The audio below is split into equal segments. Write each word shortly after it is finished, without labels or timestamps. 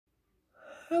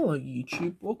Hello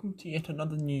YouTube, welcome to yet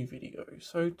another new video.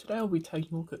 So today I'll be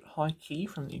taking a look at Haiki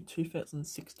from the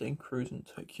 2016 Cruisin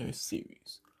Tokyo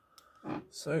series.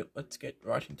 So let's get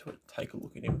right into it, take a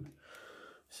look at him.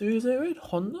 So is there red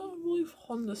Honda? I believe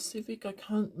Honda Civic, I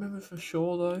can't remember for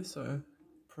sure though, so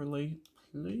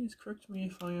please correct me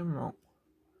if I am wrong.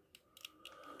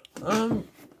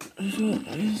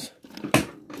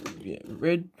 Yeah,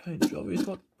 red paint job, he's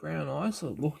got brown eyes,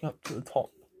 so looking up to the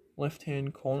top left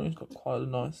hand corner, he's got quite a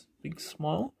nice big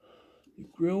smile. The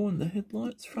grille and the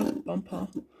headlights, front bumper,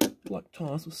 black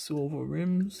tyres with silver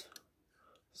rims,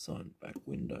 side back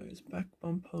windows, back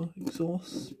bumper,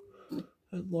 exhaust,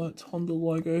 headlights, Honda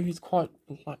logo. He's quite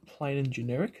plain and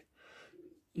generic.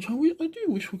 I do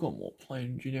wish we got more plain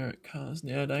and generic cars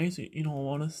nowadays, in all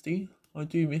honesty. I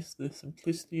do miss the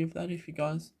simplicity of that, if you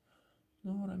guys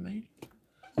know what I mean.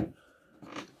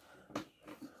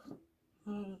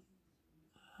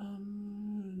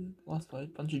 Last played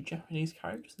a bunch of Japanese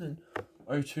characters, and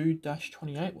then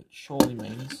 02-28, which surely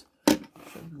means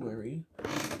February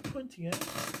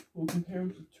 28th. We'll compare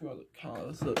him to two other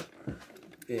cars that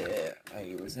bear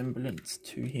a resemblance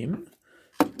to him.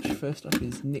 First up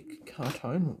is Nick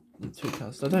Cartone. The two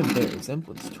cars, they don't bear a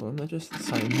resemblance to him, they're just the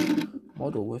same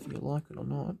model, whether you like it or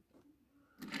not.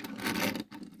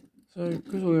 So,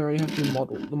 because we already have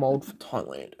the mold for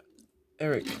Thailand,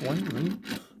 Eric Wayman.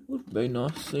 Would be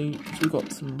nice to see, because we've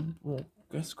got some more,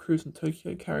 I guess, Cruisin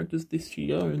Tokyo characters this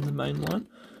year in the main line.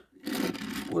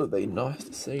 Would have been nice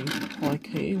to see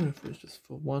Haiki, even if it was just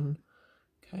for one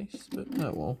case, but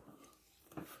oh well.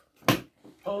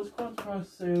 I was quite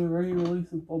surprised to see the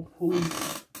re-release of Bob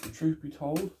Pulley's Truth Be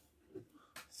Told.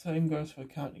 Same goes for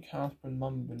County Casper and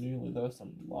Mumba Newly. There are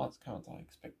some last cards I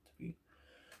expect to be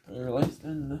re-released,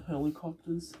 and the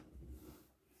helicopters.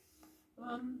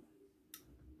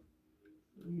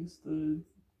 I guess the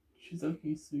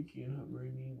Shizuki, Suki, and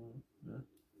Harumi. Well, no.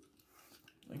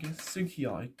 I guess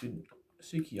Sukiyai didn't.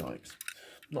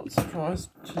 Not surprised.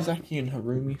 Shizuki and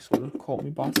Harumi sort of caught me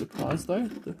by surprise though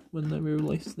when they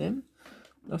released them.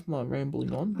 Enough my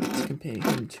rambling on. Let's compare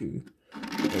him to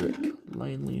Eric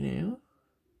Langley now.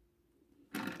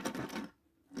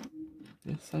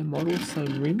 Yeah, same model,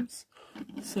 same rims,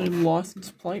 same license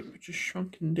plate, which is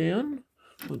shrunken down,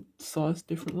 or sized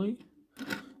differently.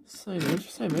 Same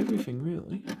everything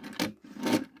really.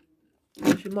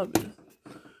 Actually, might be.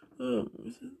 Yeah,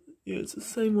 it's the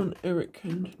same on Eric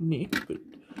and Nick, but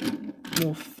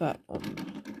more fat on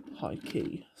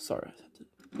Haiki. Sorry, I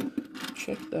had to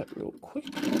check that real quick.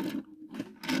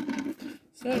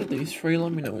 So out of these three,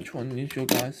 let me know which one is your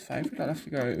guys' favourite. I'd have to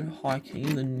go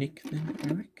Haiki, then Nick, then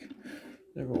Eric.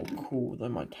 They're all cool, though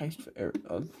my taste for Eric,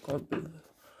 I've got a bit of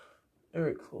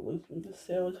Eric for at least with a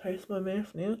sour taste in my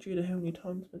mouth now due to how many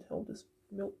times Mattel just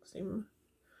milks him.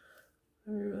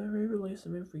 They re-release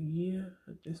him every year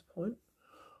at this point.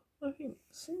 I think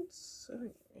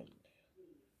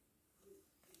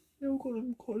we've got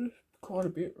him quite a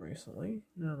bit recently.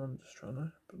 Now I'm just trying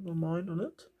to put my mind on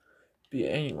it. But yeah,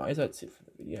 anyways, that's it for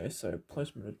the video. So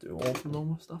please remember to do all the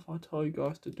normal stuff I tell you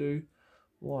guys to do.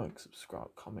 Like,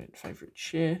 subscribe, comment, favourite,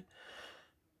 share.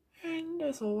 And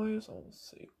as always, I'll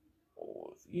see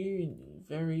all of you in the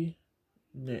very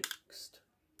next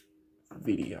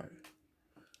video.